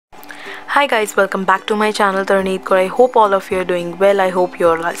Hi guys, welcome back to my channel Taruneet Kaur. I hope all of you are doing well. I hope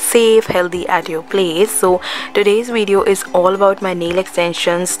you're safe, healthy at your place. So today's video is all about my nail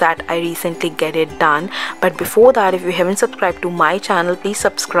extensions that I recently get it done. But before that, if you haven't subscribed to my channel, please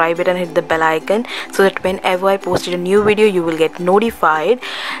subscribe it and hit the bell icon so that whenever I posted a new video, you will get notified.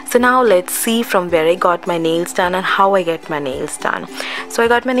 So now let's see from where I got my nails done and how I get my nails done. So I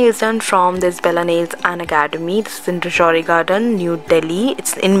got my nails done from this Bella Nails and Academy. This is in Rajouri Garden, New Delhi.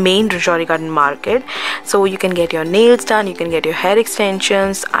 It's in main Rajouri Garden market. So you can get your nails done, you can get your hair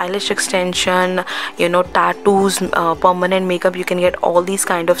extensions, eyelash extension, tattoos, permanent makeup. You can get all these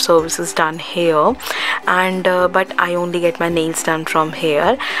kind of services done here. And but I only get my nails done from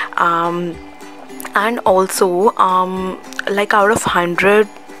here. And also like out of 100,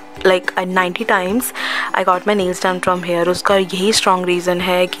 like 90 times I got my nails done from here. उसका यही strong reason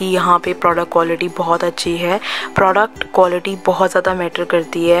है कि यहाँ पे product quality बहुत अच्छी है. Product quality बहुत ज़्यादा matter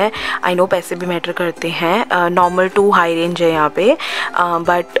करती है. I know पैसे भी matter करते हैं. Normal to high range है यहाँ पे,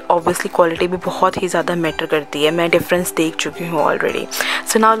 but obviously quality भी बहुत ही ज़्यादा matter करती है. मैं difference देख चुकी हूँ already.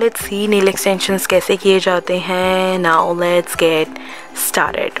 So now let's see nail extensions कैसे किए जाते हैं. Now let's get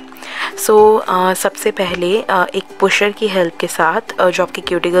started. सो सबसे पहले एक पुशर की हेल्प के साथ जो आपके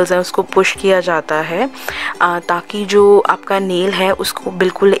क्यूटिकल्स हैं उसको पुश किया जाता है ताकि जो आपका नेल है उसको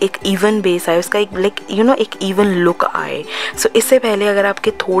बिल्कुल एक इवन बेस आए, उसका एक एक इवन लुक आए. सो इससे पहले अगर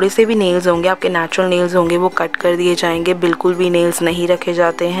आपके थोड़े से भी नेल्स होंगे, आपके नेचुरल नेल्स होंगे, वो कट कर दिए जाएंगे. बिल्कुल भी नेल्स नहीं रखे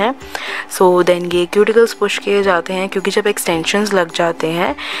जाते हैं. सो देन ये क्यूटिकल्स पुश किए जाते हैं क्योंकि जब एक्सटेंशंस लग जाते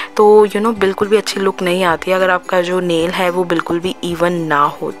हैं तो बिल्कुल भी अच्छी लुक नहीं आती अगर आपका जो नेल है वो बिल्कुल भी इवन ना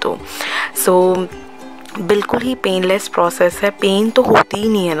हो तो. सो बिल्कुल ही पेनलेस प्रोसेस है. पेन तो होती ही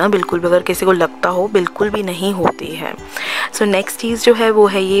नहीं है ना बिल्कुल भी, अगर किसी को लगता हो बिल्कुल भी नहीं होती है. सो नेक्स्ट चीज़ जो है वो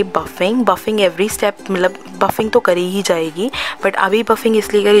है ये बफिंग एवरी स्टेप. मतलब बफिंग तो करी ही जाएगी, बट अभी बफिंग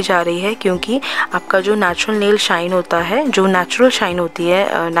इसलिए करी जा रही है क्योंकि आपका जो नेचुरल नेल शाइन होता है, जो नेचुरल शाइन होती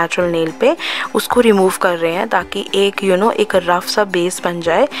है नेचुरल नेल पे, उसको रिमूव कर रहे हैं ताकि एक एक रफ सा बेस बन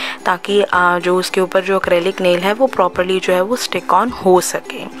जाए, ताकि जो उसके ऊपर जो एक्रेलिक नेल है वो प्रॉपरली जो है वो स्टिक ऑन हो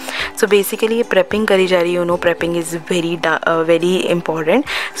सके. सो बेसिकली ये प्रेपिंग करी जा रही है. Prepping is very important.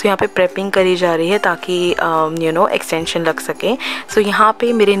 सो यहाँ पे प्रेपिंग करी जा रही है ताकि एक्सटेंशन लग सके. सो यहाँ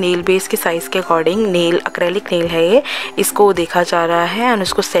पे मेरे नेल बेस के साइज़ के अकॉर्डिंग एक्रेलिक नेल है ये, इसको देखा जा रहा है एंड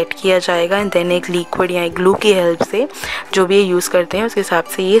उसको सेट किया जाएगा. एंड देन एक लिक्विड या एक ग्लू की हेल्प से जो भी ये यूज़ करते हैं उसके हिसाब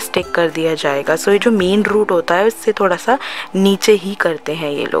से ये स्टिक कर दिया जाएगा. सो ये जो मेन रूट होता है उससे थोड़ा सा नीचे ही करते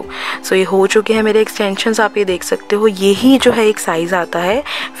हैं ये लोग. सो ये हो चुके हैं मेरे एक्सटेंशंस. आप ये देख सकते हो, यही जो है एक साइज़ आता है.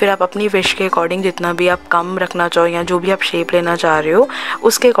 फिर आप अपनी विश के अकॉर्डिंग जितना भी आप कम रखना चाहो या जो भी आप शेप लेना चाह रहे हो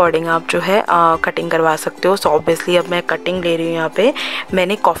उसके अकॉर्डिंग आप जो है कटिंग करवा सकते हो. सो ऑब्वियसली अब मैं कटिंग ले रही हूँ. यहाँ पे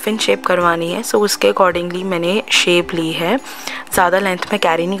मैंने कॉफिन शेप करवानी है, सो उसके अकॉर्डिंगली मैंने शेप ली है. ज़्यादा लेंथ में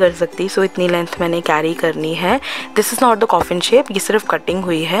कैरी नहीं कर सकती, सो इतनी लेंथ मैंने कैरी करनी है. This is not the coffin shape, ये सिर्फ कटिंग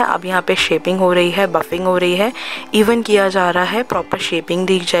हुई है. अब यहाँ पे शेपिंग हो रही है, बफिंग हो रही है, इवन किया जा रहा है, प्रॉपर शेपिंग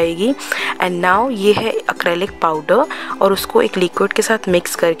दी जाएगी. एंड नाउ ये है एक्रेलिक पाउडर और उसको एक लिक्विड के साथ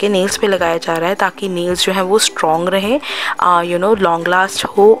मिक्स करके नेल्स पे लगाया जा रहा है ताकि नेल्स जो है वो स्ट्रॉन्ग रहे, लॉन्ग लास्ट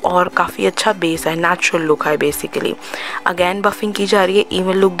हो और काफ़ी अच्छा बेस है, नेचुरल लुक है बेसिकली. अगेन बफिंग की जा रही है,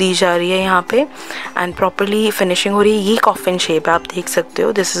 इवन लुक दी जा रही है यहाँ पे एंड प्रॉपरली फिनिशिंग हो रही है. ये कॉफिन शेप आप देख सकते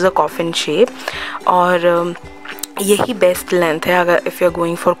हो, this is a coffin shape और यही बेस्ट लेंथ है अगर if you are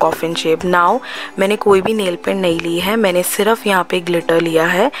going for coffin shape. Now मैंने कोई भी नेल पेंट नहीं ली है, मैंने सिर्फ यहाँ पे ग्लिटर लिया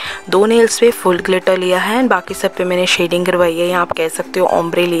है. 2 नेल्स पे फुल ग्लिटर लिया है एंड बाकी सब पे मैंने शेडिंग करवाई है. यहाँ आप कह सकते हो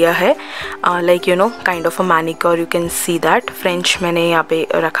ओम्ब्रे लिया है, like kind of a manicure, you can see that. French मैंने यहाँ पे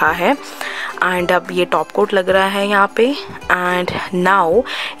रखा है एंड अब ये टॉप कोट लग रहा है यहाँ पे. एंड नाउ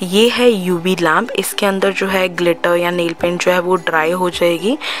ये है यूवी लैम्प. इसके अंदर जो है ग्लिटर या नेल पेंट जो है वो ड्राई हो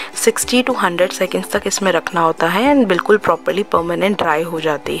जाएगी. 60 to 100 सेकेंड्स तक इसमें रखना होता है एंड बिल्कुल प्रॉपरली परमानेंट ड्राई हो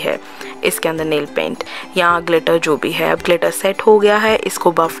जाती है इसके अंदर नेल पेंट या ग्लिटर जो भी है. अब ग्लिटर सेट हो गया है,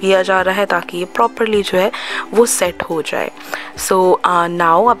 इसको बफ किया जा रहा है ताकि ये प्रॉपरली जो है वो सेट हो जाए. सो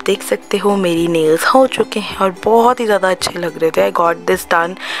नाउ आप देख सकते हो मेरी नेल्स हो चुके हैं और बहुत ही ज़्यादा अच्छे लग रहे थे. I got this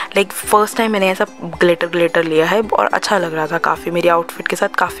done like first time मैंने ऐसा ग्लिटर लिया है और अच्छा लग रहा था काफ़ी, मेरी आउटफिट के साथ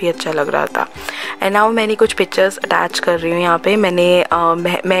काफ़ी अच्छा लग रहा था. एंड नाउ मैंने कुछ पिक्चर्स अटैच कर रही हूँ यहाँ पे.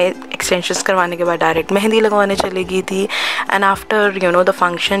 मैं एक्सटेंशंस करवाने के बाद डायरेक्ट मेहंदी लगवाने चली गई थी एंड आफ्टर द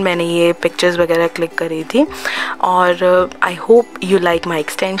फंक्शन मैंने ये पिक्चर्स वगैरह क्लिक करी थी. और I hope you like my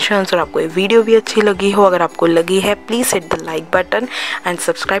extensions और आपको ये वीडियो भी अच्छी लगी हो. अगर आपको लगी है please hit the like button and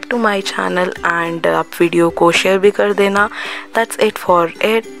subscribe to my channel and आप वीडियो को शेयर भी कर देना. That's it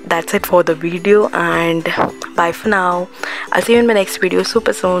for the video and bye for now. I'll see you in my next video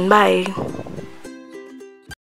super soon. Bye.